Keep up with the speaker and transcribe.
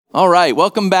All right,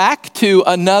 welcome back to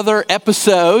another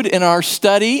episode in our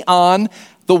study on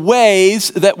the ways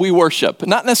that we worship.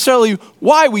 Not necessarily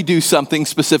why we do something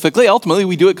specifically. Ultimately,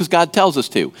 we do it because God tells us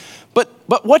to. But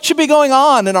what should be going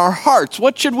on in our hearts?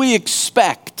 What should we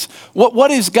expect?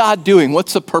 What is God doing?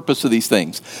 What's the purpose of these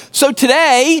things? So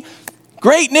today,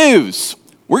 great news.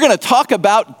 We're going to talk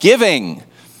about giving.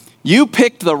 You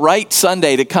picked the right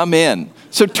Sunday to come in.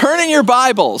 So turn in your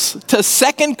Bibles to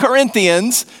 2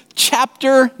 Corinthians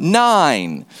chapter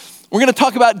 9. We're going to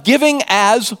talk about giving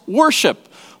as worship.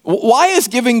 Why is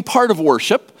giving part of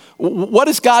worship? What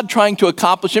is God trying to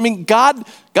accomplish? I mean, God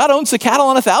owns the cattle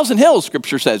on 1,000 hills,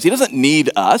 Scripture says. He doesn't need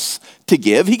us to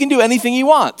give. He can do anything he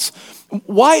wants.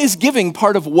 Why is giving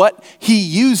part of what he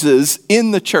uses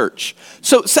in the church?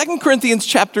 So 2 Corinthians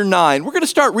chapter 9, we're going to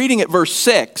start reading at verse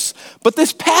 6, but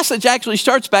this passage actually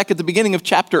starts back at the beginning of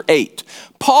chapter 8.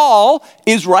 Paul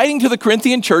is writing to the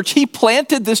Corinthian church. He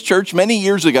planted this church many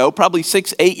years ago, probably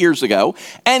 8 years ago,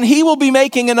 and he will be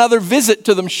making another visit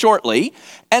to them shortly.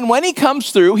 And when he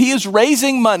comes through, he is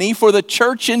raising money for the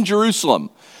church in Jerusalem.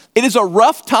 It is a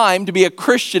rough time to be a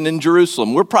Christian in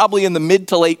Jerusalem. We're probably in the mid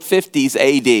to late 50s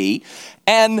AD.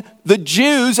 And the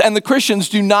Jews and the Christians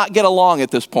do not get along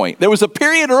at this point. There was a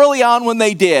period early on when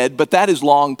they did, but that is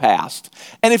long past.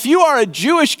 And if you are a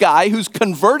Jewish guy who's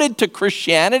converted to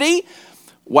Christianity,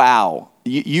 wow,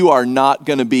 you are not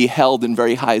going to be held in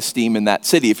very high esteem in that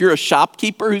city. If you're a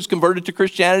shopkeeper who's converted to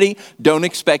Christianity, don't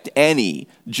expect any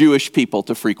Jewish people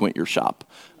to frequent your shop.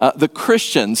 The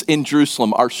Christians in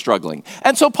Jerusalem are struggling.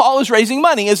 And so Paul is raising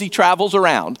money as he travels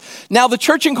around. Now, the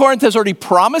church in Corinth has already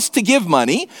promised to give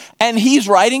money, and he's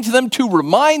writing to them to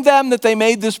remind them that they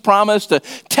made this promise, to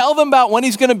tell them about when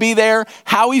he's going to be there,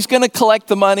 how he's going to collect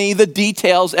the money, the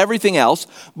details, everything else.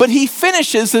 But he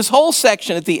finishes this whole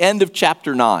section at the end of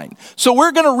chapter 9. So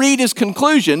we're going to read his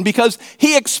conclusion because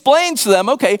he explains to them,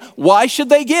 okay, why should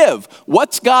they give?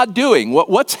 What's God doing?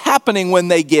 What's happening when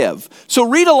they give? So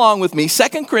read along with me,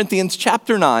 2 Corinthians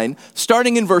chapter 9,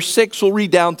 starting in verse 6, we'll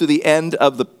read down to the end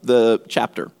of the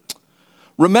chapter.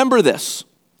 Remember this,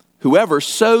 whoever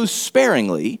sows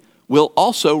sparingly will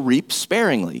also reap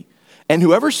sparingly, and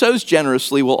whoever sows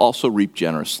generously will also reap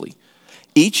generously.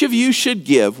 Each of you should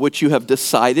give what you have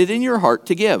decided in your heart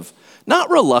to give, not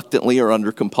reluctantly or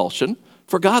under compulsion,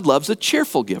 for God loves a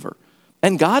cheerful giver.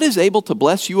 And God is able to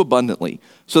bless you abundantly,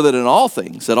 so that in all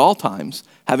things, at all times,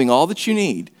 having all that you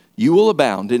need, you will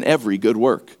abound in every good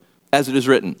work. As it is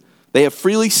written, they have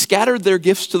freely scattered their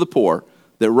gifts to the poor,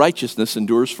 their righteousness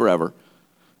endures forever.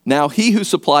 Now he who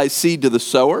supplies seed to the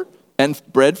sower and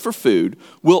bread for food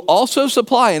will also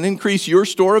supply and increase your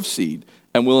store of seed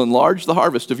and will enlarge the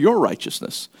harvest of your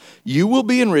righteousness. You will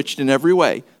be enriched in every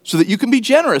way, so that you can be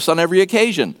generous on every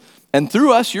occasion. And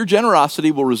through us, your generosity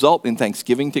will result in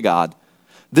thanksgiving to God.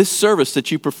 This service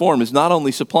that you perform is not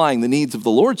only supplying the needs of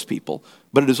the Lord's people,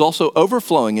 but it is also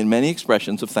overflowing in many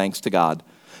expressions of thanks to God.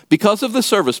 Because of the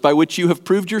service by which you have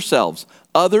proved yourselves,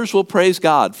 others will praise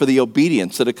God for the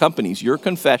obedience that accompanies your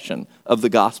confession of the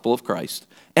gospel of Christ,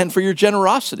 and for your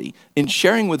generosity in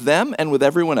sharing with them and with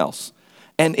everyone else.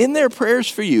 And in their prayers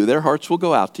for you, their hearts will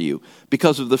go out to you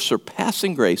because of the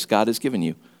surpassing grace God has given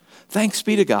you. Thanks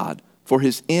be to God for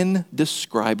his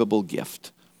indescribable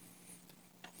gift.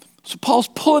 So Paul's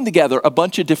pulling together a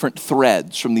bunch of different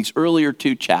threads from these earlier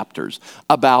 2 chapters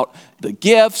about the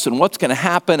gifts and what's going to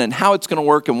happen and how it's going to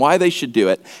work and why they should do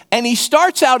it. And he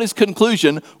starts out his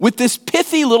conclusion with this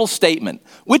pithy little statement,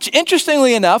 which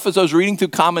interestingly enough, as I was reading through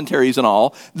commentaries and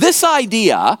all, this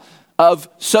idea of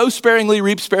sow sparingly,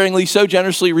 reap sparingly, sow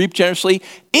generously, reap generously,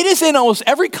 it is in almost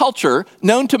every culture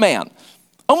known to man.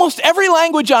 Almost every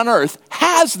language on earth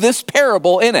has this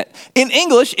parable in it. In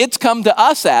English, it's come to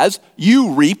us as,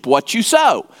 you reap what you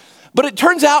sow. But it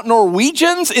turns out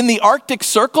Norwegians in the Arctic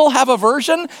Circle have a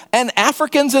version, and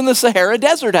Africans in the Sahara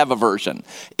Desert have a version.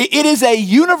 It is a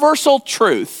universal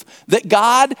truth that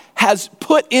God has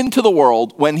put into the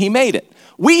world when he made it.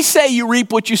 We say you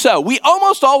reap what you sow. We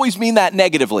almost always mean that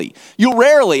negatively. I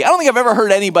don't think I've ever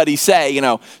heard anybody say,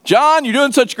 John, you're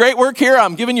doing such great work here.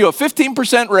 I'm giving you a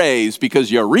 15% raise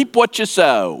because you reap what you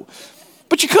sow.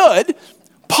 But you could.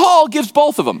 Paul gives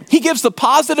both of them. He gives the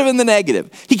positive and the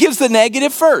negative. He gives the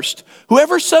negative first.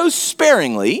 Whoever sows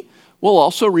sparingly will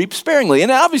also reap sparingly.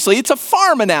 And obviously, it's a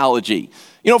farm analogy.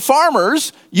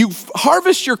 Farmers, you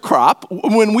harvest your crop.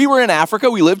 When we were in Africa,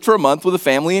 we lived for a month with a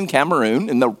family in Cameroon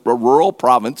in the rural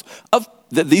province of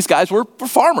these guys were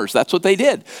farmers. That's what they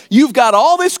did. You've got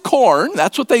all this corn.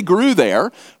 That's what they grew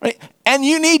there, right? And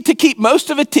you need to keep most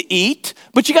of it to eat,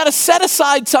 but you got to set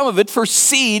aside some of it for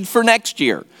seed for next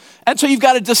year. And so you've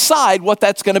got to decide what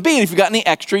that's going to be. And if you've got any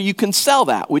extra, you can sell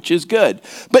that, which is good.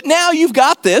 But now you've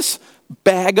got this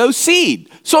bag of seed.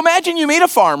 So imagine you meet a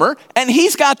farmer and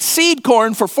he's got seed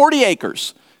corn for 40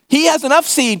 acres. He has enough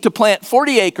seed to plant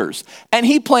 40 acres and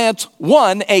he plants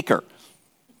 1 acre.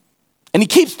 And he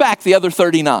keeps back the other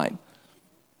 39.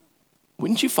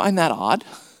 Wouldn't you find that odd?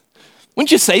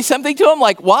 Wouldn't you say something to him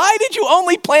like, why did you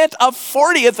only plant a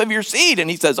 40th of your seed? And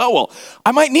he says, oh, well,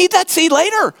 I might need that seed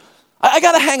later. I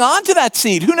got to hang on to that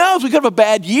seed. Who knows? We could have a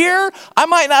bad year. I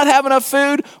might not have enough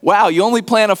food. Wow, you only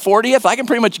plant a 40th? I can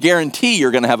pretty much guarantee you're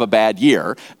going to have a bad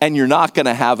year and you're not going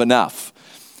to have enough.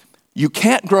 You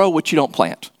can't grow what you don't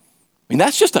plant. I mean,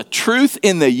 that's just a truth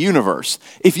in the universe.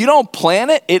 If you don't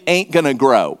plant it, it ain't going to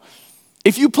grow.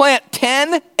 If you plant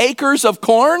 10 acres of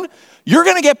corn, you're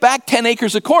going to get back 10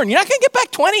 acres of corn. You're not going to get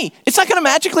back 20. It's not going to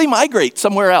magically migrate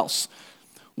somewhere else.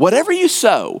 Whatever you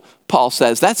sow, Paul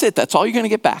says, that's it. That's all you're going to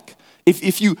get back.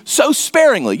 If you sow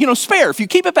sparingly, spare, if you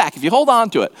keep it back, if you hold on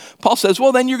to it, Paul says,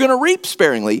 well, then you're going to reap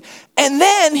sparingly. And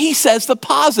then he says the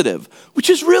positive, which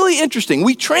is really interesting.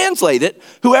 We translate it,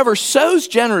 whoever sows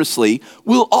generously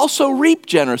will also reap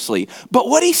generously. But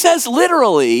what he says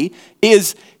literally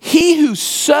is he who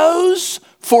sows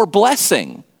for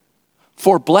blessing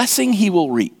he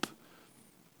will reap.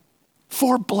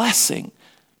 For blessing.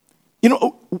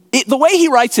 The way he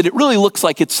writes it, it really looks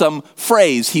like it's some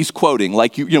phrase he's quoting,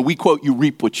 like we quote, you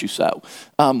reap what you sow.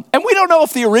 And we don't know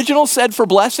if the original said for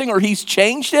blessing or he's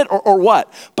changed it or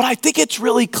what, but I think it's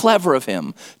really clever of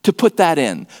him to put that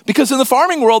in. Because in the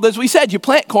farming world, as we said, you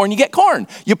plant corn, you get corn.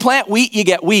 You plant wheat, you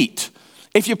get wheat.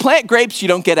 If you plant grapes, you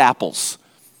don't get apples.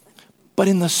 But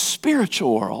in the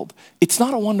spiritual world, it's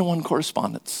not a one-to-one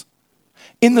correspondence.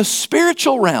 In the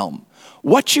spiritual realm,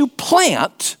 what you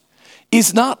plant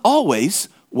is not always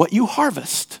what you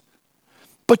harvest.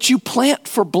 But you plant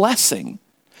for blessing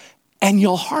and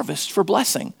you'll harvest for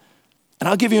blessing. And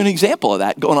I'll give you an example of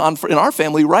that going on in our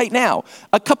family right now.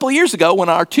 A couple of years ago when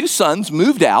our 2 sons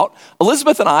moved out,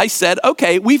 Elizabeth and I said,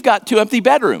 okay, we've got 2 empty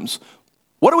bedrooms.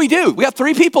 What do? We got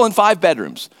 3 people in 5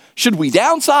 bedrooms. Should we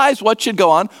downsize? What should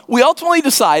go on? We ultimately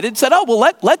said, oh,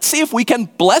 well, let's see if we can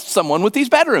bless someone with these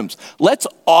bedrooms. Let's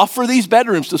offer these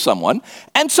bedrooms to someone.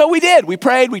 And so we did. We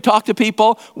prayed. We talked to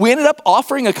people. We ended up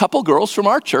offering a couple girls from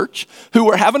our church who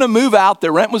were having to move out.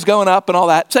 Their rent was going up and all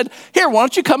that. Said, here, why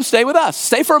don't you come stay with us?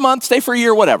 Stay for a month, stay for a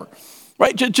year, whatever.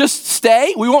 Right? Just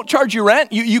stay. We won't charge you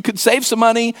rent. You could save some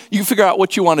money. You can figure out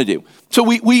what you want to do. So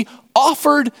we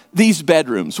offered these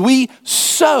bedrooms. We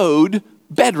sowed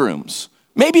bedrooms.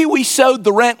 Maybe we sowed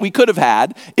the rent we could have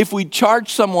had if we'd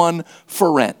charged someone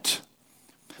for rent.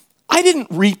 I didn't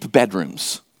reap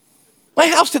bedrooms. My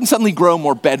house didn't suddenly grow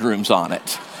more bedrooms on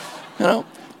it. I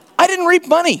didn't reap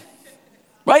money,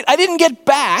 right? I didn't get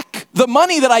back the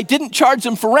money that I didn't charge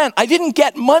them for rent. I didn't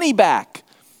get money back.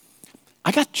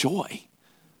 I got joy.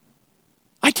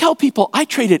 I tell people I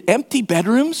traded empty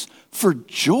bedrooms for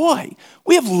joy.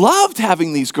 We have loved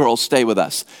having these girls stay with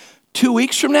us. 2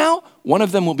 weeks from now, one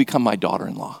of them will become my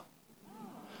daughter-in-law.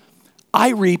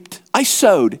 I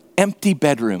sowed empty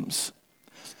bedrooms.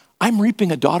 I'm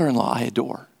reaping a daughter-in-law I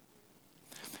adore.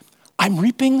 I'm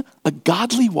reaping a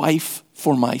godly wife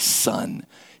for my son.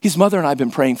 His mother and I have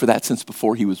been praying for that since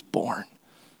before he was born.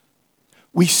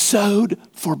 We sowed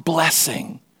for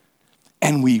blessing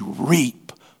and we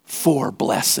reap for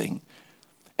blessing.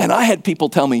 And I had people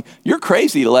tell me, you're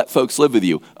crazy to let folks live with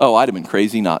you. Oh, I'd have been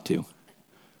crazy not to.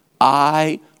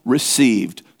 I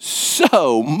received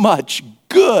so much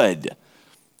good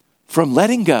from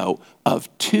letting go of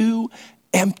 2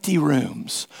 empty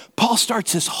rooms. Paul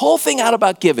starts this whole thing out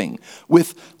about giving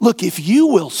with, look, if you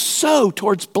will sow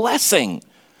towards blessing,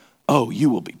 oh,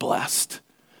 you will be blessed.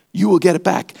 You will get it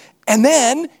back. And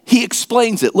then he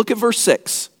explains it. Look at verse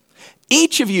 6.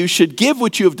 Each of you should give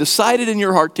what you have decided in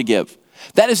your heart to give.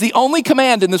 That is the only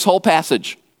command in this whole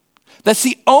passage. That's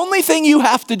the only thing you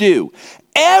have to do.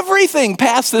 Everything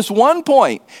past this one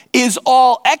point is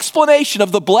all explanation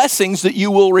of the blessings that you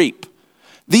will reap.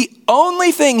 The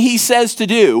only thing he says to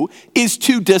do is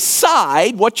to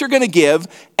decide what you're going to give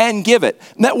and give it.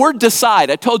 And that word decide,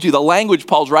 I told you the language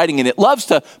Paul's writing in, it loves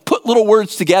to put little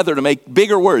words together to make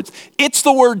bigger words. It's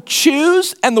the word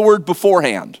choose and the word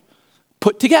beforehand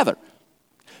put together.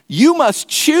 You must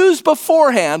choose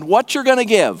beforehand what you're going to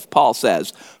give, Paul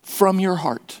says, from your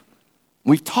heart.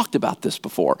 We've talked about this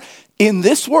before. In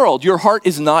this world, your heart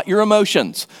is not your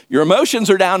emotions. Your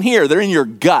emotions are down here. They're in your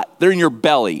gut. They're in your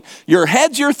belly. Your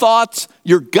head's your thoughts.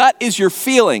 Your gut is your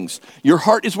feelings. Your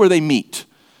heart is where they meet.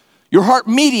 Your heart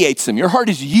mediates them. Your heart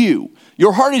is you.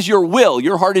 Your heart is your will.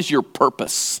 Your heart is your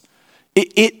purpose.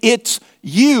 It's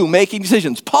you making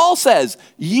decisions. Paul says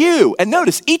you, and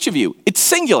notice each of you, it's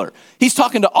singular. He's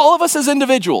talking to all of us as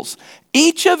individuals.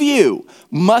 Each of you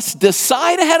must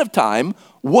decide ahead of time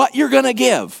what you're going to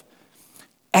give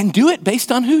and do it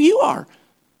based on who you are.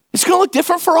 It's going to look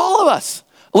different for all of us.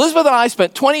 Elizabeth and I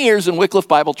spent 20 years in Wycliffe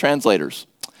Bible Translators.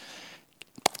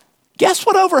 Guess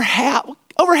what? Over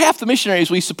half the missionaries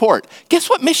we support, guess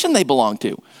what mission they belong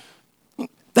to?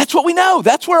 That's what we know.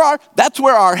 That's where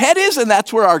our head is, and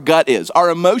that's where our gut is, our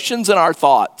emotions and our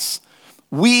thoughts.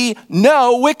 We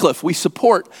know Wycliffe. We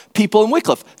support people in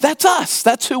Wycliffe. That's us.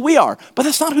 That's who we are. But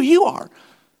that's not who you are.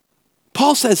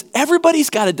 Paul says everybody's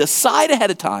got to decide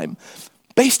ahead of time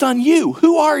based on you.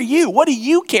 Who are you? What do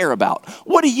you care about?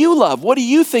 What do you love? What do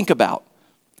you think about?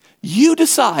 You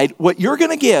decide what you're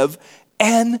going to give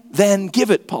and then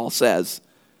give it, Paul says.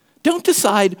 Don't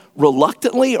decide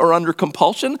reluctantly or under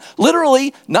compulsion.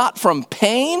 Literally, not from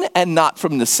pain and not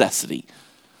from necessity.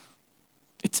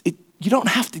 You don't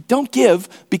have to, don't give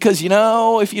because,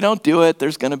 if you don't do it,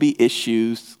 there's going to be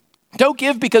issues. Don't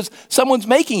give because someone's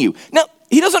making you. Now,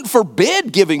 he doesn't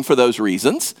forbid giving for those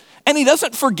reasons, and he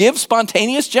doesn't forgive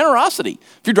spontaneous generosity.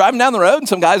 If you're driving down the road and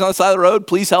some guy's on the side of the road,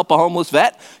 please help a homeless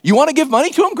vet. You want to give money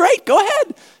to him? Great, go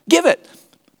ahead, give it.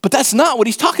 But that's not what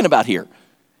he's talking about here.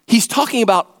 He's talking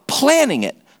about planning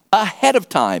it ahead of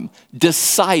time,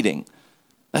 deciding.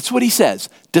 That's what he says.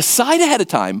 Decide ahead of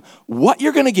time what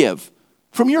you're going to give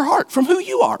from your heart, from who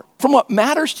you are, from what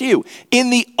matters to you. In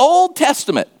the Old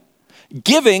Testament,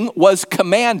 giving was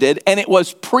commanded and it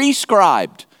was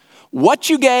prescribed. What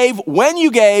you gave, when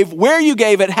you gave, where you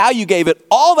gave it, how you gave it,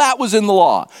 all that was in the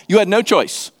law. You had no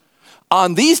choice.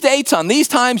 On these dates, on these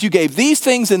times, you gave these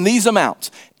things in these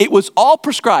amounts. It was all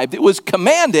prescribed. It was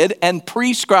commanded and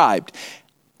prescribed.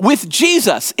 With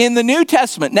Jesus in the New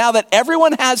Testament, now that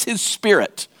everyone has his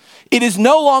Spirit, it is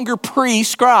no longer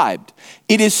prescribed.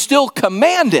 It is still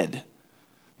commanded.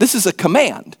 This is a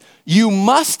command. You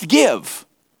must give.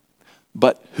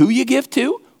 But who you give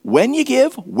to, when you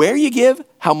give, where you give,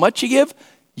 how much you give,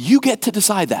 you get to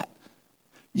decide that.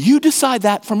 You decide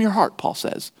that from your heart, Paul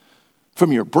says.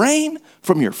 From your brain,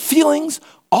 from your feelings,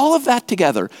 all of that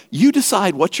together. You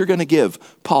decide what you're going to give,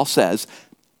 Paul says,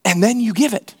 and then you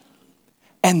give it.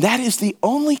 And that is the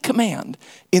only command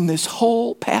in this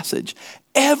whole passage.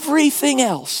 Everything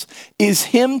else is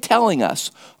him telling us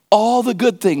all the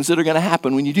good things that are going to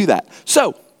happen when you do that.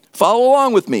 So, follow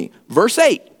along with me. Verse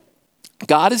 8.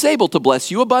 God is able to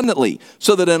bless you abundantly,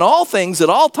 so that in all things, at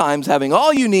all times, having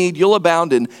all you need, you'll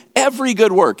abound in every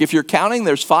good work. If you're counting,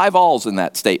 there's 5 alls in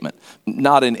that statement.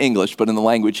 Not in English, but in the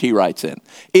language he writes in.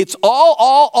 It's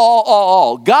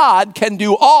all. God can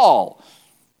do all.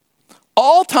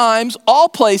 All times, all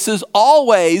places, all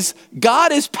ways,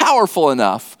 God is powerful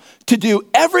enough to do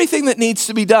everything that needs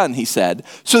to be done, he said,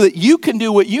 so that you can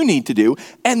do what you need to do.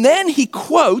 And then he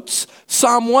quotes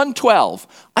Psalm 112.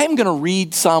 I'm going to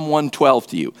read Psalm 112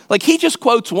 to you. Like he just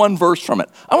quotes one verse from it.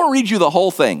 I want to read you the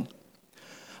whole thing.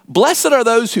 Blessed are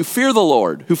those who fear the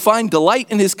Lord, who find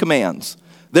delight in his commands.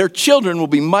 Their children will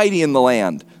be mighty in the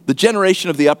land. The generation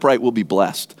of the upright will be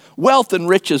blessed. Wealth and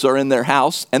riches are in their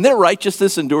house, and their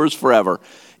righteousness endures forever.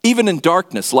 Even in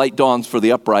darkness, light dawns for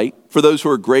the upright, for those who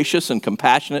are gracious and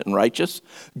compassionate and righteous.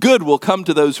 Good will come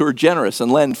to those who are generous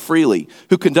and lend freely,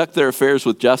 who conduct their affairs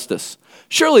with justice.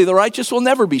 Surely the righteous will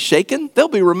never be shaken. They'll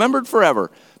be remembered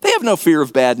forever. They have no fear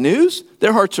of bad news.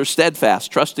 Their hearts are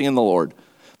steadfast, trusting in the Lord.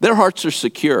 Their hearts are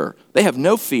secure. They have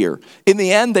no fear. In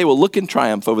the end, they will look in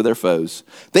triumph over their foes.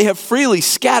 They have freely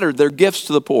scattered their gifts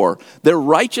to the poor. Their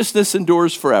righteousness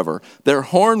endures forever. Their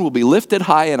horn will be lifted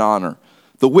high in honor.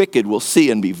 The wicked will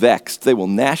see and be vexed. They will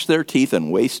gnash their teeth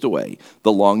and waste away.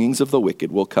 The longings of the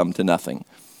wicked will come to nothing.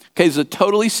 Okay, this is a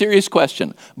totally serious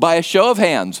question. By a show of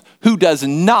hands, who does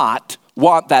not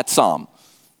want that psalm?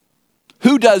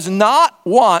 Who does not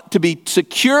want to be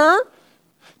secure,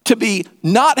 to be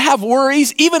not have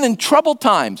worries, even in troubled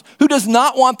times? Who does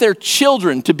not want their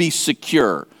children to be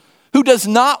secure? Who does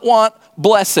not want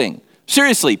blessing?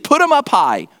 Seriously, put them up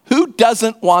high. Who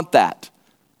doesn't want that?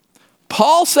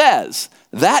 Paul says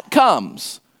that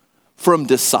comes from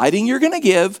deciding you're going to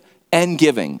give and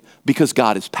giving, because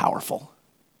God is powerful.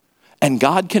 And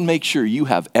God can make sure you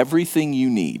have everything you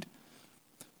need.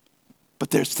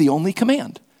 But there's the only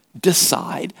command.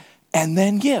 Decide and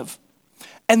then give.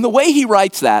 And the way he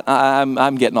writes that,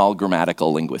 I'm getting all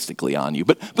grammatical linguistically on you,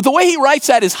 but the way he writes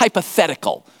that is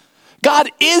hypothetical. God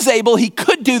is able, he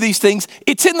could do these things.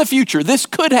 It's in the future. This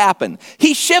could happen.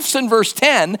 He shifts in verse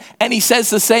 10 and he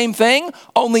says the same thing,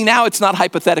 only now it's not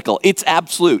hypothetical. It's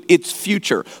absolute. It's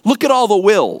future. Look at all the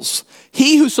wills.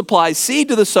 He who supplies seed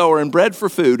to the sower and bread for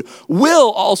food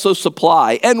will also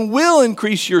supply and will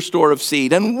increase your store of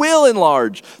seed and will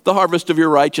enlarge the harvest of your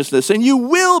righteousness, and you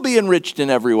will be enriched in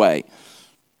every way.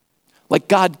 Like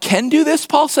God can do this,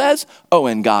 Paul says. Oh,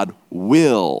 and God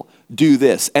will do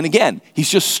this. And again, he's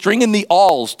just stringing the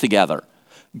alls together.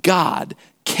 God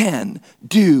can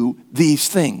do these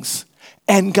things.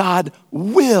 And God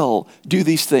will do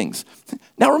these things.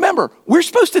 Now remember, we're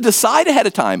supposed to decide ahead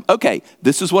of time, okay,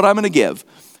 this is what I'm going to give.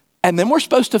 And then we're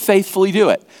supposed to faithfully do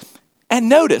it. And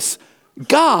notice,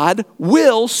 God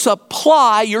will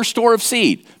supply your store of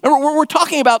seed. Remember, we're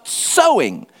talking about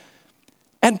sowing.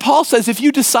 And Paul says if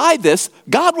you decide this,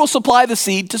 God will supply the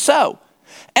seed to sow.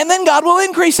 And then God will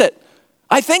increase it.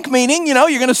 I think meaning, you're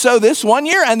going to sow this one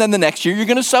year, and then the next year you're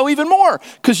going to sow even more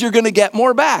because you're going to get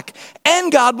more back.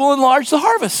 And God will enlarge the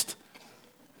harvest.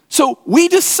 So we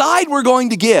decide we're going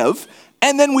to give,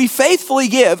 and then we faithfully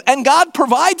give, and God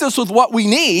provides us with what we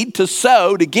need to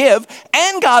sow, to give,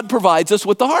 and God provides us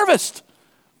with the harvest.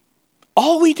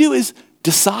 All we do is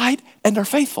decide and are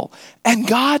faithful. And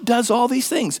God does all these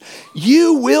things.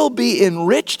 You will be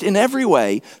enriched in every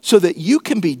way so that you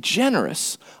can be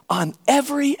generous on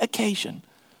every occasion.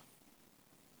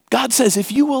 God says,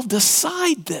 if you will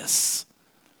decide this,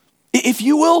 if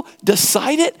you will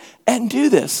decide it and do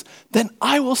this, then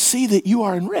I will see that you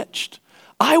are enriched.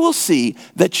 I will see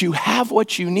that you have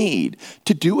what you need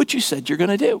to do what you said you're going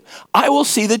to do. I will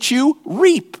see that you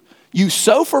reap. You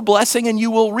sow for blessing and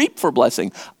you will reap for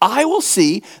blessing. I will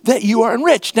see that you are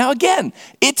enriched. Now again,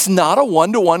 it's not a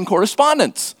one-to-one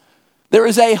correspondence. There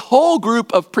is a whole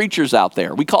group of preachers out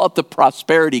there, we call it the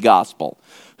prosperity gospel,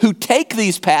 who take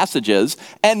these passages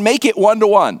and make it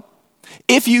one-to-one.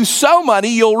 If you sow money,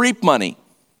 you'll reap money.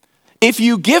 If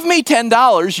you give me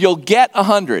 $10, you'll get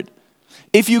 100.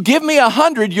 If you give me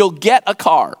 100, you'll get a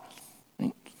car.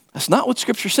 That's not what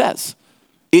Scripture says.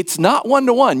 It's not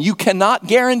one-to-one. You cannot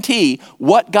guarantee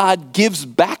what God gives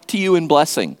back to you in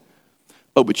blessing.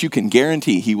 Oh, but you can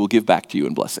guarantee he will give back to you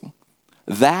in blessing.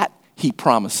 That he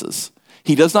promises.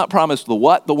 He does not promise the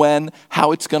what, the when,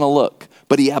 how it's going to look,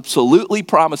 but he absolutely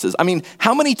promises. I mean,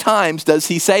 how many times does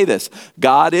he say this?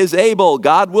 God is able.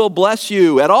 God will bless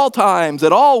you at all times,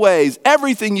 at all ways,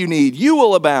 everything you need. You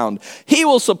will abound. He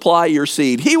will supply your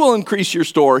seed. He will increase your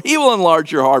store. He will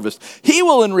enlarge your harvest. He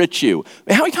will enrich you.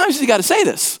 How many times has he got to say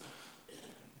this?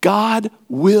 God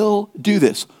will do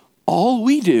this. All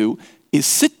we do is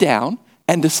sit down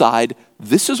and decide,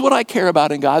 this is what I care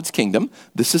about in God's kingdom.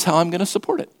 This is how I'm going to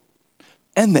support it.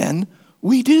 And then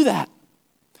we do that.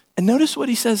 And notice what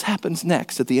he says happens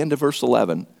next at the end of verse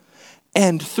 11.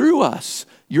 And through us,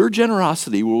 your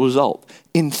generosity will result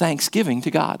in thanksgiving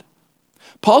to God.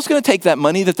 Paul's going to take that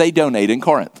money that they donate in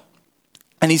Corinth,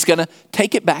 and he's going to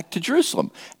take it back to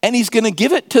Jerusalem. And he's going to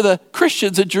give it to the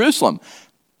Christians at Jerusalem.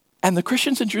 And the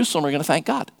Christians in Jerusalem are going to thank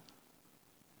God.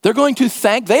 They're going to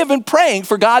they have been praying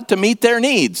for God to meet their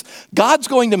needs. God's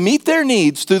going to meet their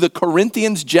needs through the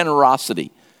Corinthians'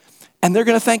 generosity. And they're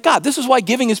going to thank God. This is why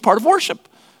giving is part of worship.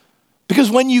 Because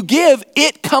when you give,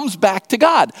 it comes back to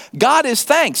God. God is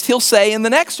thanked. He'll say in the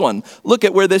next one, look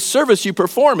at where this service you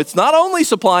perform. It's not only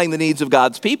supplying the needs of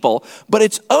God's people, but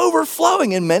it's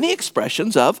overflowing in many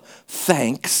expressions of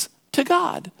thanks to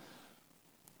God.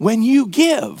 When you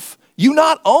give, you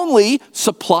not only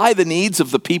supply the needs of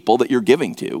the people that you're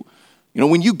giving to.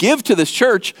 When you give to this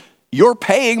church, you're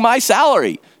paying my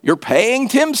salary. You're paying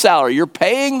Tim's salary. You're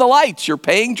paying the lights. You're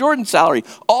paying Jordan's salary.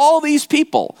 All these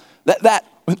people that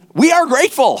we are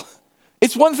grateful.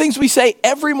 It's one of the things we say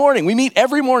every morning. We meet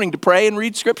every morning to pray and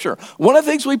read Scripture. One of the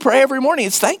things we pray every morning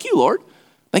is thank you, Lord.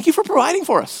 Thank you for providing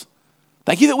for us.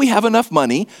 Thank you that we have enough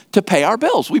money to pay our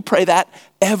bills. We pray that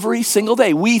every single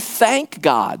day. We thank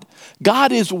God.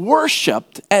 God is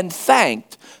worshiped and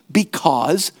thanked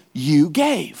because you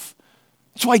gave.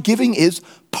 That's why giving is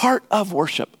part of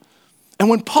worship. And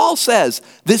when Paul says,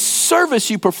 this service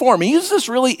you perform, he uses this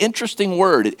really interesting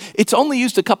word. It's only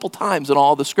used a couple times in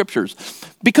all the scriptures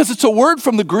because it's a word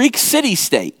from the Greek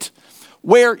city-state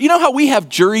where, how we have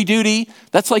jury duty?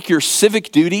 That's like your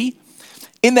civic duty.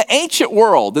 In the ancient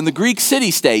world, in the Greek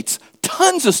city-states,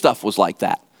 tons of stuff was like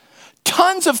that.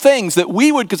 Tons of things that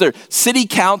we would consider city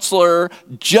councilor,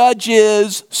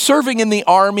 judges, serving in the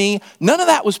army, none of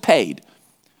that was paid.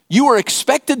 You were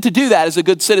expected to do that as a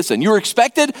good citizen. You were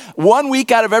expected 1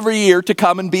 week out of every year to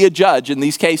come and be a judge in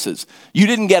these cases. You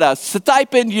didn't get a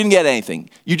stipend, you didn't get anything.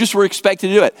 You just were expected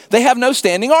to do it. They have no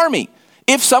standing army.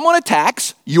 If someone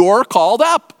attacks, you're called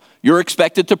up. You're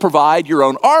expected to provide your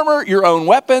own armor, your own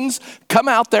weapons, come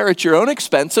out there at your own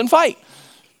expense and fight.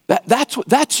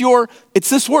 That's your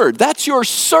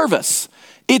service.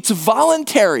 It's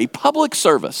voluntary public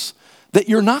service that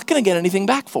you're not going to get anything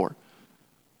back for.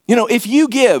 You know, if you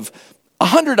give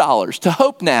 $100 to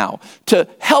Hope Now to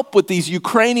help with these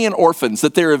Ukrainian orphans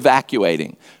that they're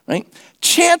evacuating, right?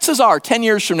 Chances are 10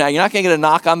 years from now, you're not going to get a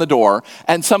knock on the door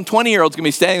and some 20-year-old's going to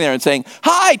be standing there and saying,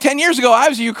 hi, 10 years ago, I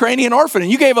was a Ukrainian orphan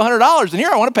and you gave $100 and here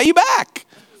I want to pay you back.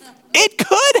 It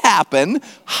could happen,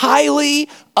 highly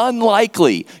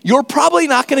unlikely. You're probably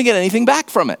not going to get anything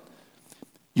back from it.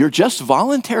 You're just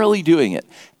voluntarily doing it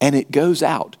and it goes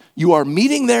out. You are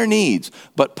meeting their needs.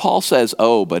 But Paul says,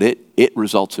 but it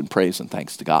results in praise and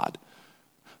thanks to God.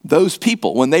 Those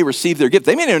people, when they receive their gift,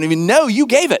 they may not even know you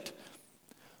gave it.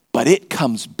 But it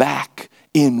comes back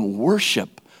in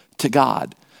worship to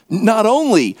God. Not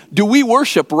only do we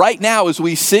worship right now as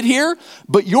we sit here,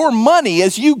 but your money,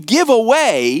 as you give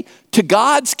away to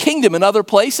God's kingdom in other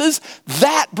places,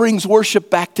 that brings worship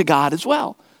back to God as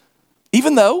well.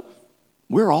 Even though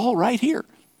we're all right here.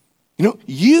 You know,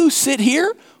 you sit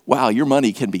here, wow, your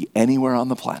money can be anywhere on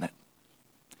the planet,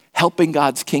 helping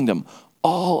God's kingdom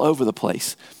all over the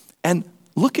place. And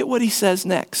look at what he says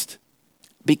next.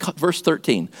 Verse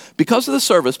 13, because of the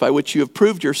service by which you have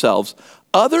proved yourselves,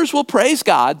 others will praise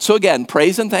God. So again,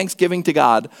 praise and thanksgiving to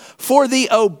God for the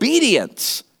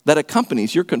obedience that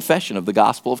accompanies your confession of the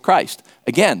gospel of Christ.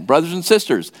 Again, brothers and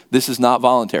sisters, this is not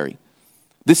voluntary.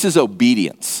 This is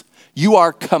obedience. You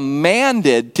are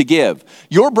commanded to give.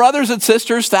 Your brothers and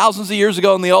sisters thousands of years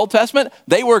ago in the Old Testament,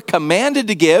 they were commanded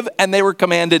to give and they were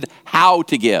commanded how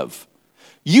to give.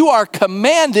 You are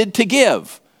commanded to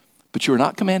give, but you are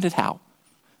not commanded how.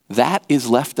 That is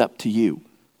left up to you.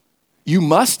 You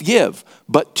must give,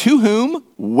 but to whom,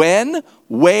 when,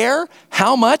 where,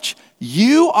 how much,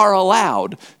 you are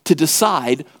allowed to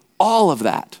decide all of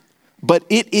that. But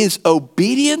it is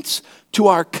obedience to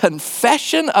our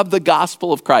confession of the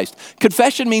gospel of Christ.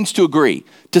 Confession means to agree,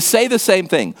 to say the same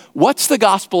thing. What's the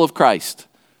gospel of Christ?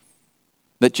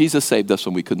 That Jesus saved us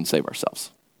when we couldn't save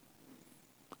ourselves.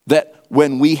 That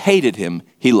when we hated him,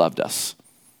 he loved us.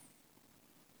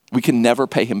 We can never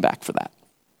pay him back for that.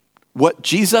 What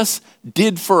Jesus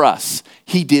did for us,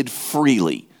 he did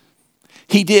freely.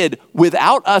 He did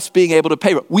without us being able to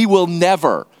pay. We will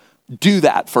never do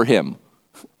that for him.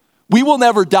 We will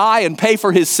never die and pay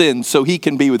for his sins so he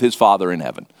can be with his Father in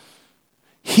heaven.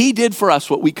 He did for us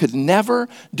what we could never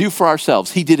do for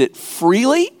ourselves. He did it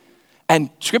freely, and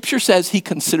Scripture says he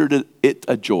considered it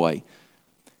a joy.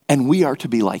 And we are to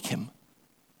be like him.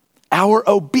 Our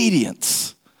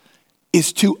obedience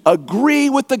is to agree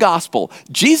with the gospel.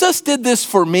 Jesus did this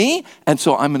for me, and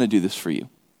so I'm going to do this for you.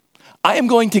 I am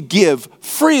going to give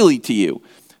freely to you,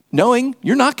 knowing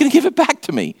you're not going to give it back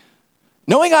to me.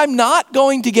 Knowing I'm not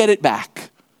going to get it back.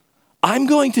 I'm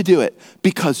going to do it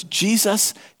because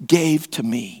Jesus gave to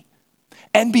me.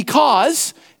 And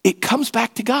because it comes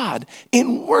back to God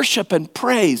in worship and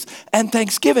praise and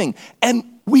thanksgiving.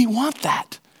 And we want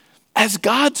that. As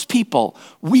God's people,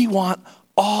 we want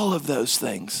all of those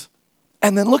things.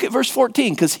 And then look at verse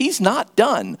 14, because he's not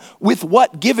done with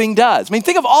what giving does. I mean,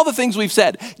 think of all the things we've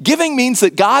said. Giving means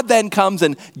that God then comes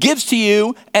and gives to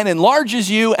you and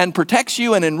enlarges you and protects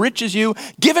you and enriches you.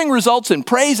 Giving results in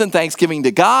praise and thanksgiving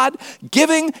to God.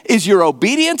 Giving is your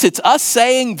obedience. It's us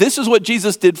saying, this is what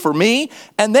Jesus did for me.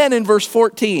 And then in verse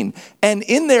 14, and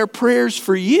in their prayers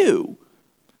for you,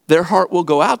 their heart will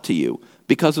go out to you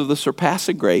because of the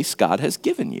surpassing grace God has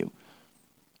given you.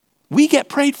 We get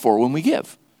prayed for when we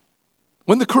give.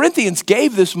 When the Corinthians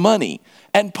gave this money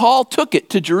and Paul took it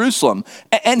to Jerusalem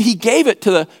and he gave it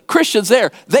to the Christians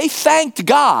there, they thanked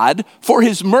God for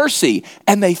his mercy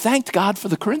and they thanked God for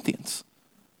the Corinthians.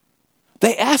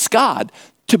 They asked God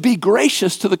to be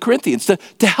gracious to the Corinthians,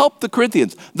 to help the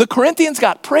Corinthians. The Corinthians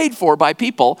got prayed for by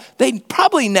people they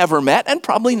probably never met and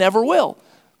probably never will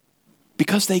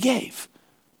because they gave.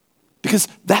 Because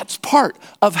that's part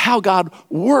of how God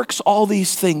works all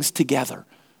these things together.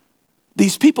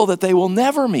 These people that they will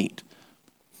never meet,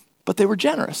 but they were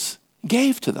generous,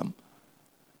 gave to them.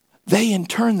 They in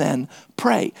turn then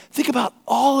pray. Think about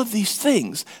all of these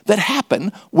things that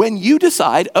happen when you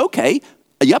decide, okay,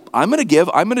 yep, I'm going to give,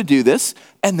 I'm going to do this,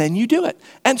 and then you do it.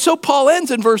 And so Paul ends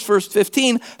in verse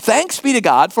 15, thanks be to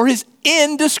God for his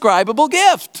indescribable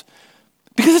gift.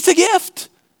 Because it's a gift.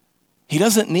 He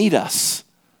doesn't need us.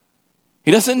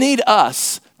 He doesn't need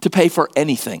us to pay for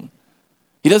anything.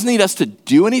 He doesn't need us to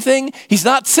do anything. He's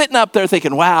not sitting up there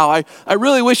thinking, wow, I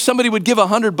really wish somebody would give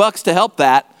 $100 to help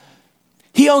that.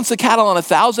 He owns the cattle on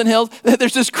 1,000 hills.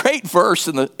 There's this great verse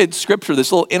in Scripture,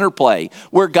 this little interplay,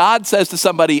 where God says to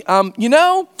somebody,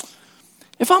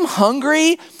 if I'm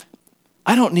hungry,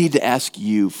 I don't need to ask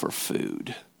you for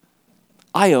food.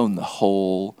 I own the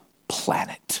whole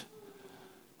planet.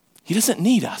 He doesn't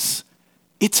need us.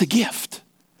 it's a gift.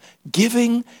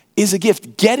 Giving is a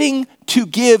gift. Getting to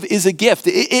give is a gift.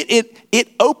 It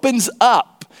opens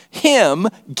up him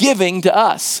giving to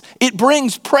us. It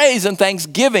brings praise and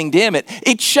thanksgiving to him.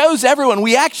 It shows everyone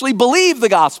we actually believe the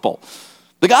gospel.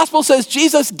 The gospel says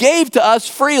Jesus gave to us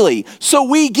freely, so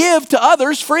we give to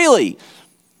others freely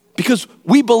because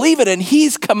we believe it and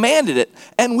he's commanded it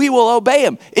and we will obey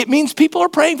him. It means people are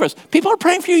praying for us. People are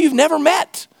praying for you you've never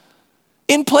met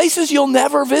in places you'll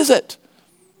never visit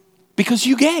because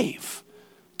you gave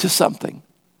to something.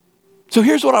 So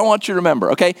here's what I want you to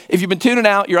remember, okay? If you've been tuning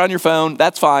out, you're on your phone,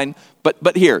 that's fine.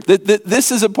 But here,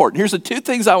 this is important. Here's the two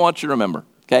things I want you to remember,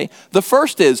 okay? The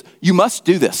first is you must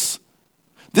do this.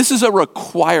 This is a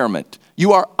requirement.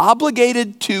 You are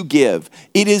obligated to give.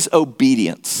 It is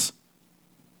obedience.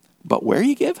 But where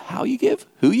you give, how you give,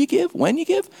 who you give, when you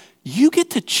give, you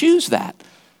get to choose that.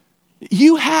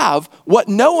 You have what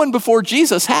no one before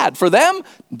Jesus had. For them,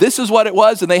 this is what it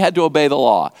was, and they had to obey the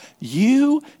law.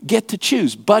 You get to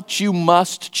choose, but you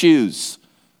must choose.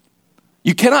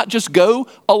 You cannot just go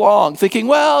along thinking,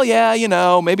 well,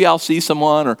 yeah, maybe I'll see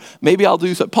someone or maybe I'll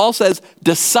do something. Paul says,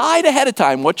 decide ahead of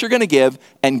time what you're going to give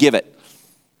and give it.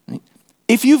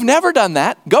 If you've never done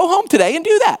that, go home today and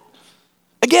do that.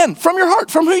 Again, from your heart,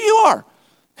 from who you are.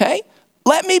 Okay?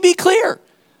 Let me be clear.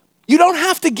 You don't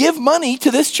have to give money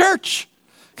to this church.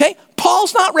 Okay?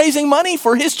 Paul's not raising money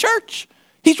for his church.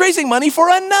 He's raising money for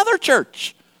another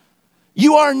church.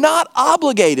 You are not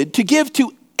obligated to give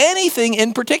to anything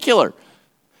in particular.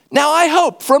 Now, I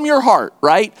hope from your heart,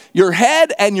 right? Your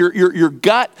head and your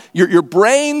gut, your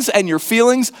brains and your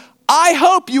feelings, I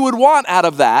hope you would want out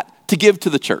of that to give to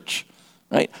the church,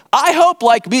 right? I hope,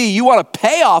 like me, you want to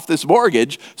pay off this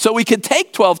mortgage so we can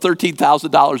take $12,000,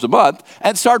 $13,000 a month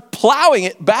and start plowing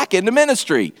it back into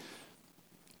ministry.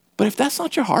 But if that's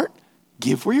not your heart,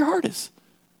 give where your heart is.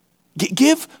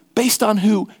 Give based on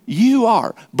who you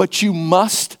are, but you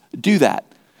must do that.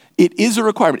 It is a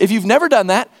requirement. If you've never done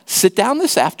that, sit down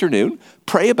this afternoon,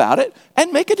 pray about it,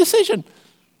 and make a decision.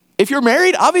 If you're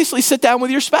married, obviously sit down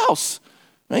with your spouse,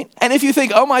 right? And if you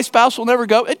think, oh, my spouse will never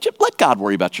go, let God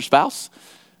worry about your spouse,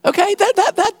 okay?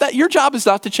 That your job is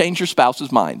not to change your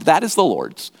spouse's mind. That is the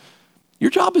Lord's.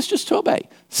 Your job is just to obey.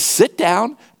 Sit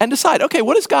down and decide, okay,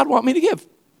 what does God want me to give?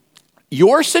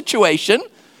 Your situation,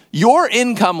 your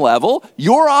income level,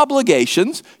 your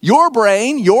obligations, your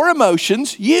brain, your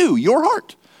emotions, your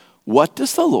heart. What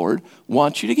does the Lord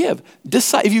want you to give?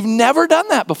 Decide. If you've never done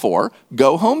that before,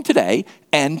 go home today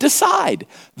and decide.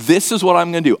 This is what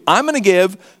I'm going to do. I'm going to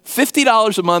give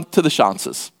 $50 a month to the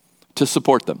Chances to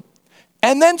support them.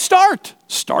 And then start.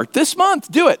 Start this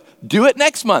month. Do it. Do it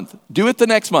next month. Do it the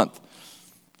next month.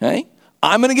 Okay?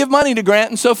 I'm going to give money to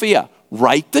Grant and Sophia.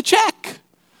 Write the check.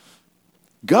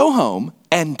 Go home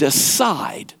and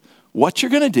decide what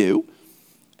you're going to do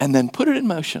and then put it in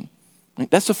motion.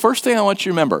 That's the first thing I want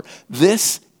you to remember.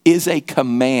 This is a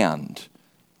command.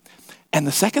 And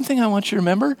the second thing I want you to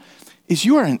remember is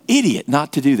you are an idiot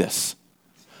not to do this.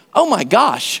 Oh my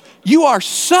gosh, you are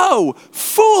so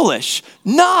foolish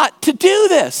not to do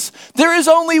this. There is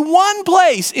only one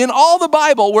place in all the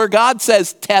Bible where God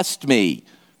says, test me.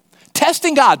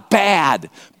 Testing God, bad.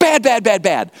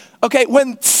 Okay,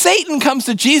 when Satan comes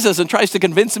to Jesus and tries to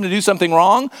convince him to do something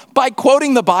wrong, by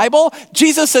quoting the Bible,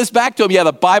 Jesus says back to him, yeah,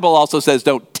 the Bible also says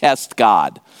don't test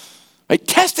God. Right?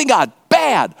 Testing God,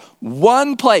 bad.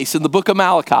 One place in the book of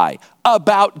Malachi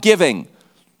about giving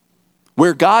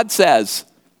where God says,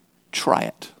 try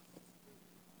it.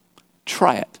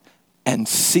 Try it and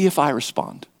see if I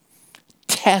respond.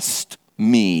 Test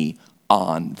me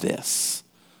on this.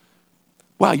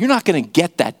 Wow, you're not going to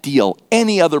get that deal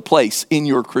any other place in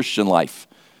your Christian life.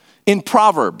 In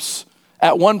Proverbs,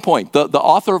 at one point, the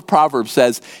author of Proverbs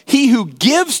says, he who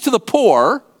gives to the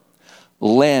poor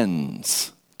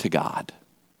lends to God.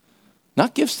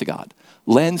 Not gives to God,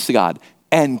 lends to God.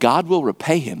 And God will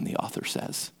repay him, the author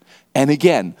says. And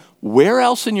again, where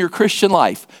else in your Christian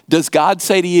life does God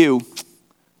say to you,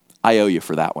 I owe you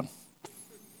for that one?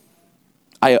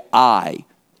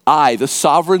 I, the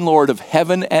sovereign Lord of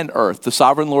heaven and earth, the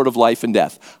sovereign Lord of life and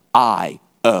death, I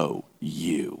owe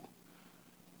you.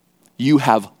 You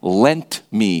have lent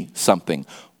me something.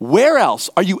 Where else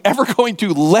are you ever going to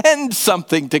lend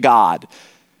something to God?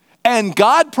 And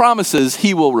God promises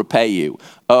he will repay you.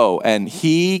 Oh, and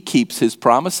he keeps his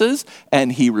promises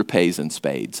and he repays in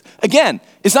spades. Again,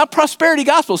 it's not prosperity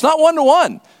gospel. It's not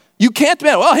one-to-one. You can't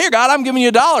demand, well, here, God, I'm giving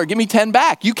you $1. Give me 10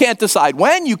 back. You can't decide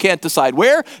when. You can't decide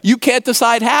where. You can't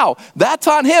decide how. That's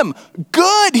on him.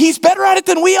 Good. He's better at it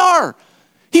than we are.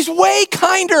 He's way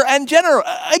kinder and generous.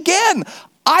 Again,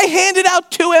 I handed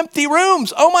out 2 empty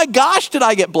rooms. Oh my gosh, did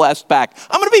I get blessed back?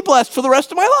 I'm going to be blessed for the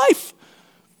rest of my life.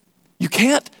 You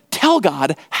can't tell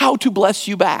God how to bless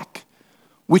you back,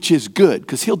 which is good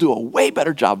because he'll do a way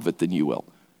better job of it than you will.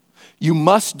 You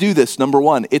must do this. Number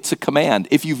 1, it's a command.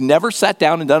 If you've never sat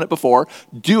down and done it before,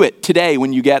 do it today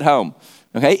when you get home.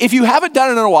 Okay? If you haven't done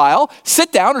it in a while,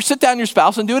 sit down your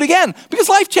spouse and do it again because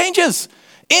life changes.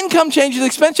 Income changes,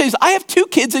 expense changes. I have 2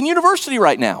 kids in university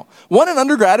right now, one in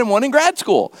undergrad and one in grad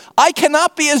school. I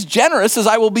cannot be as generous as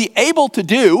I will be able to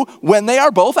do when they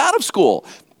are both out of school.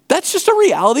 That's just a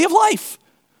reality of life.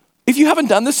 If you haven't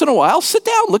done this in a while, sit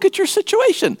down, look at your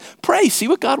situation, pray, see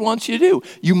what God wants you to do.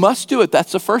 You must do it.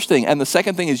 That's the first thing. And the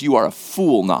second thing is you are a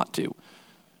fool not to.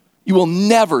 You will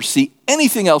never see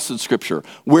anything else in Scripture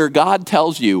where God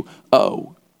tells you,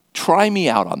 oh, try me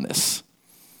out on this.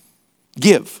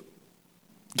 Give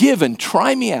and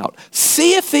try me out.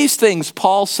 See if these things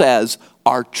Paul says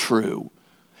are true.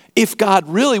 If God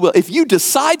really will, if you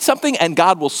decide something and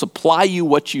God will supply you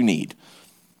what you need.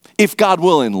 If God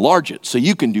will enlarge it so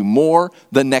you can do more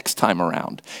the next time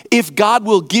around. If God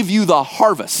will give you the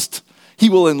harvest, he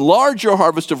will enlarge your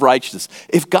harvest of righteousness.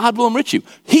 If God will enrich you,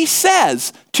 he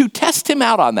says to test him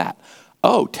out on that.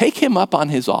 Oh, take him up on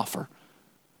his offer.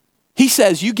 He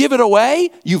says, you give it away,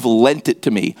 you've lent it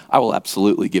to me. I will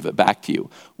absolutely give it back to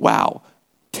you. Wow,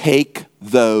 take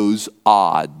those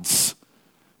odds.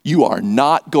 You are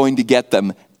not going to get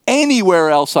them anywhere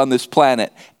else on this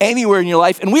planet, anywhere in your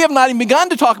life. And we have not even begun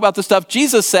to talk about the stuff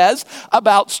Jesus says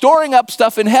about storing up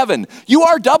stuff in heaven. You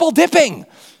are double dipping.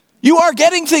 You are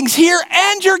getting things here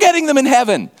and you're getting them in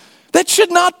heaven. That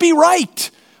should not be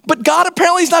right. But God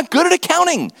apparently is not good at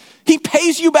accounting. He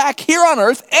pays you back here on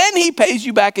earth and he pays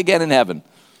you back again in heaven.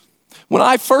 When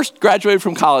I first graduated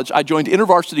from college, I joined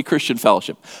InterVarsity Christian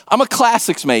Fellowship. I'm a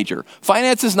classics major.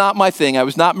 Finance is not my thing. I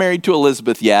was not married to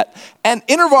Elizabeth yet. And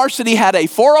InterVarsity had a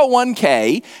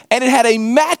 401k, and it had a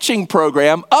matching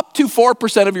program up to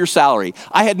 4% of your salary.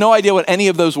 I had no idea what any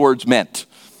of those words meant.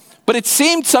 But it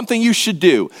seemed something you should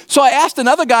do. So I asked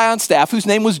another guy on staff whose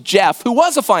name was Jeff, who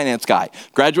was a finance guy,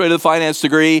 graduated with a finance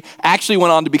degree, actually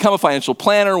went on to become a financial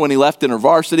planner when he left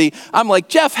InterVarsity. I'm like,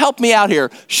 Jeff, help me out here.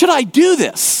 Should I do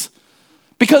this?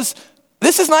 Because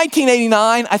this is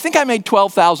 1989. I think I made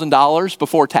 $12,000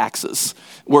 before taxes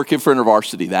working for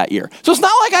InterVarsity that year. So it's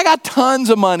not like I got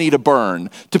tons of money to burn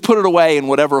to put it away in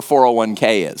whatever a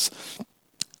 401k is.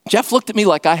 Jeff looked at me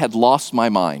like I had lost my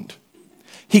mind.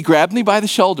 He grabbed me by the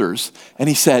shoulders and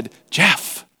he said,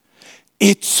 Jeff,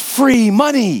 it's free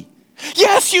money.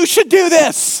 Yes, you should do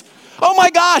this. Oh my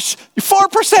gosh,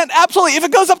 4%, absolutely. If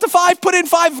it goes up to 5, put in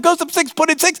 5. If it goes up to 6, put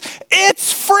in 6.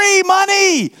 It's free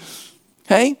money.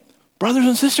 Hey, brothers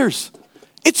and sisters,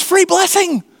 it's free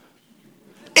blessing.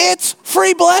 It's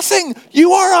free blessing.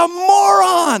 You are a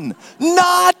moron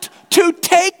not to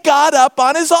take God up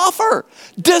on his offer.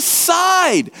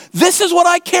 Decide, this is what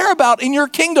I care about in your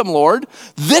kingdom, Lord.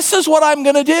 This is what I'm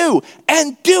going to do,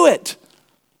 and do it.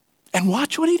 And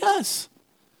watch what he does.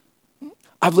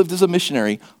 I've lived as a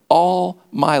missionary all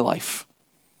my life.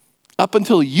 Up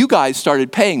until you guys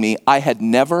started paying me, I had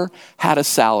never had a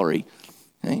salary.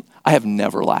 Okay? I have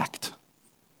never lacked.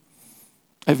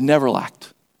 I've never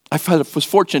lacked. I was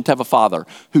fortunate to have a father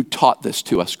who taught this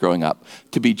to us growing up,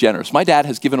 to be generous. My dad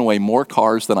has given away more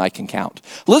cars than I can count.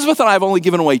 Elizabeth and I have only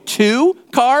given away 2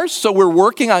 cars, so we're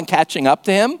working on catching up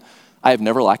to him. I have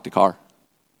never lacked a car.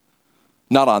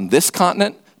 Not on this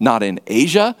continent, not in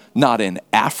Asia, not in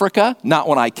Africa, not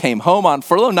when I came home on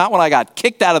furlough, not when I got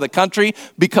kicked out of the country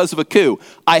because of a coup.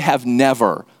 I have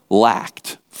never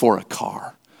lacked for a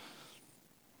car.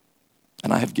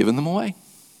 And I have given them away.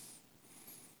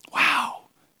 Wow.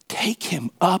 Take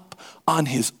him up on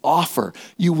his offer.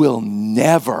 You will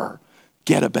never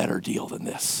get a better deal than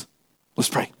this. Let's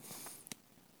pray.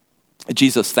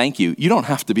 Jesus, thank you. You don't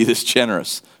have to be this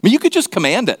generous. I mean, you could just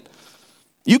command it.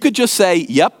 You could just say,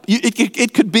 yep.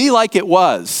 It could be like it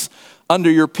was under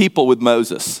your people with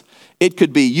Moses. It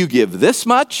could be you give this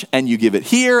much, and you give it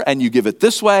here, and you give it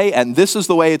this way, and this is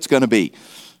the way it's going to be.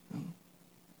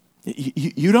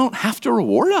 You don't have to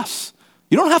reward us.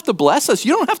 You don't have to bless us.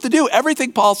 You don't have to do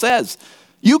everything Paul says.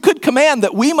 You could command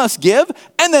that we must give,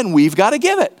 and then we've got to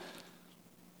give it.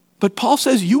 But Paul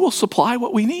says you will supply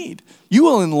what we need. You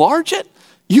will enlarge it.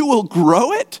 You will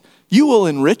grow it. You will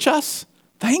enrich us.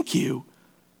 Thank you.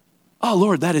 Oh,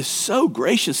 Lord, that is so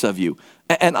gracious of you.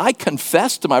 And I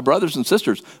confess to my brothers and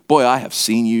sisters, boy, I have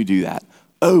seen you do that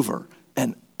over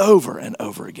and over and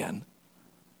over again.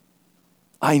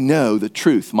 I know the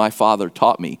truth my father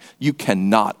taught me. You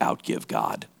cannot outgive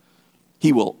God.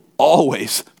 He will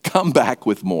always come back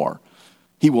with more.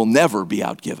 He will never be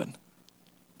outgiven.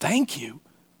 Thank you.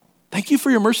 Thank you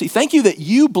for your mercy. Thank you that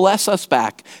you bless us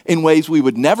back in ways we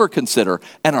would never consider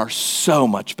and are so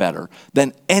much better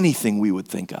than anything we would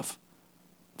think of.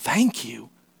 Thank you.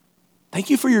 Thank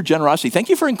you for your generosity. Thank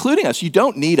you for including us. You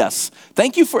don't need us.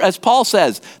 Thank you for, as Paul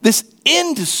says, this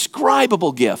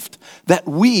indescribable gift that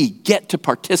we get to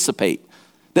participate,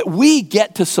 that we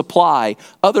get to supply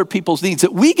other people's needs,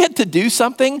 that we get to do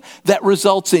something that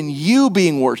results in you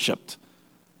being worshiped,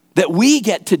 that we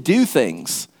get to do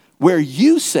things where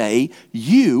you say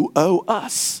you owe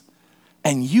us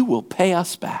and you will pay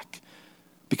us back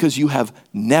because you have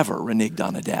never reneged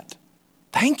on a debt.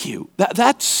 Thank you.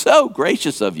 That's so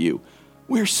gracious of you.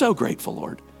 We're so grateful,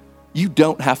 Lord. You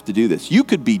don't have to do this. You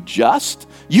could be just,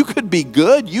 you could be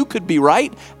good, you could be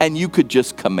right, and you could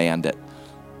just command it.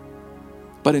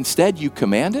 But instead you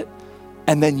command it,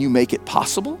 and then you make it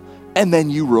possible, and then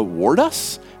you reward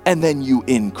us, and then you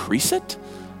increase it.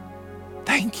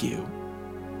 Thank you.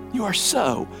 You are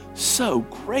so, so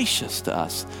gracious to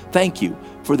us. Thank you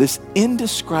for this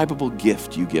indescribable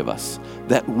gift you give us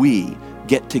that we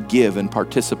get to give and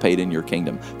participate in your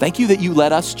kingdom. Thank you that you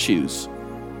let us choose.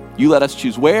 You let us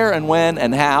choose where and when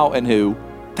and how and who.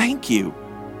 Thank you.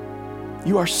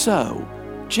 You are so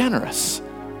generous.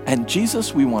 And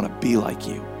Jesus, we want to be like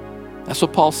you. That's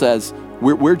what Paul says.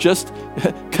 We're just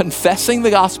confessing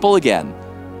the gospel again,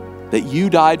 that you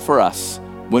died for us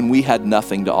when we had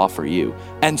nothing to offer you.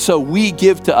 And so we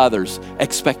give to others,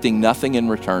 expecting nothing in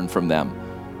return from them,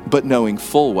 but knowing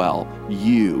full well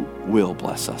you will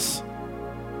bless us.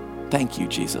 Thank you,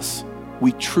 Jesus.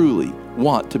 We truly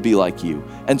want to be like you.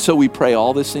 And so we pray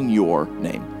all this in your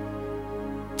name.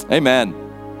 Amen.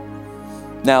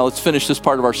 Now let's finish this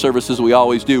part of our service as we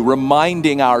always do,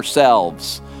 reminding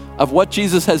ourselves of what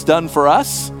Jesus has done for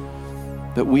us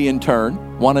that we in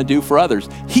turn want to do for others.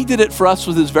 He did it for us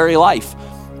with his very life.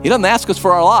 He doesn't ask us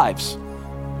for our lives.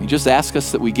 He just asks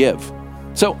us that we give.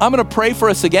 So I'm going to pray for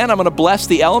us again. I'm going to bless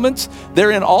the elements.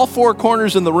 They're in all four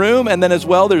corners in the room. And then as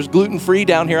well, there's gluten-free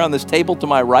down here on this table to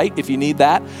my right if you need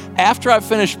that. After I've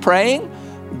finished praying,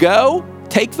 go,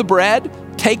 take the bread,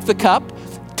 take the cup,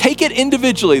 take it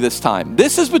individually this time.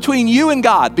 This is between you and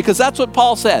God because that's what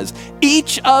Paul says.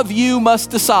 Each of you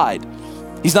must decide.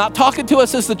 He's not talking to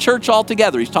us as the church all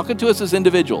together. He's talking to us as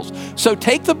individuals. So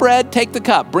take the bread, take the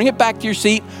cup, bring it back to your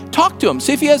seat, talk to him,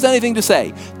 see if he has anything to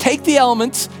say. Take the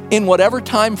elements in whatever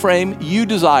time frame you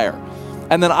desire.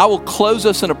 And then I will close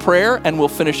us in a prayer and we'll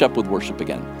finish up with worship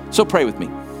again. So pray with me.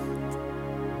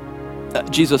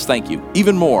 Jesus, thank you.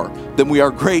 Even more than we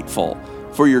are grateful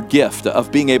for your gift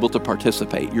of being able to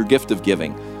participate, your gift of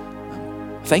giving.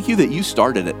 Thank you that you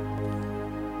started it.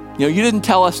 You know, you didn't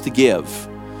tell us to give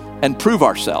and prove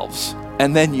ourselves,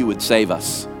 and then you would save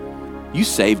us. You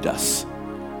saved us.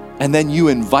 And then you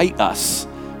invite us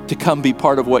to come be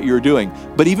part of what you're doing.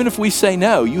 But even if we say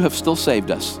no, you have still saved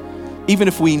us. Even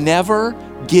if we never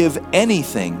give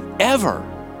anything, ever,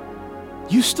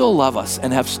 you still love us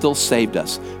and have still saved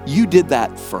us. You did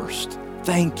that first.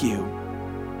 Thank you.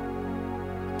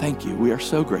 Thank you. We are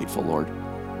so grateful, Lord.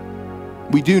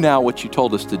 We do now what you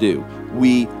told us to do.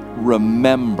 We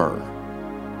remember.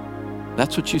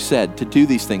 That's what you said, to do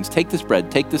these things. Take this bread,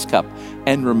 take this cup,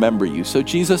 and remember you. So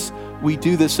Jesus, we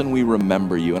do this and we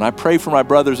remember you. And I pray for my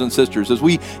brothers and sisters as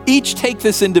we each take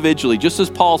this individually, just as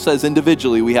Paul says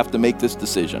individually, we have to make this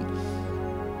decision.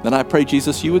 Then I pray,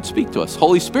 Jesus, you would speak to us.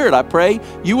 Holy Spirit, I pray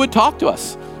you would talk to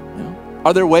us.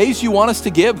 Are there ways you want us to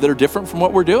give that are different from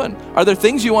what we're doing? Are there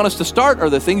things you want us to start? Or are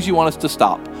there things you want us to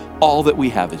stop? All that we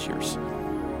have is yours.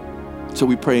 So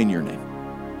we pray in your name.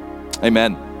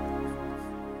 Amen.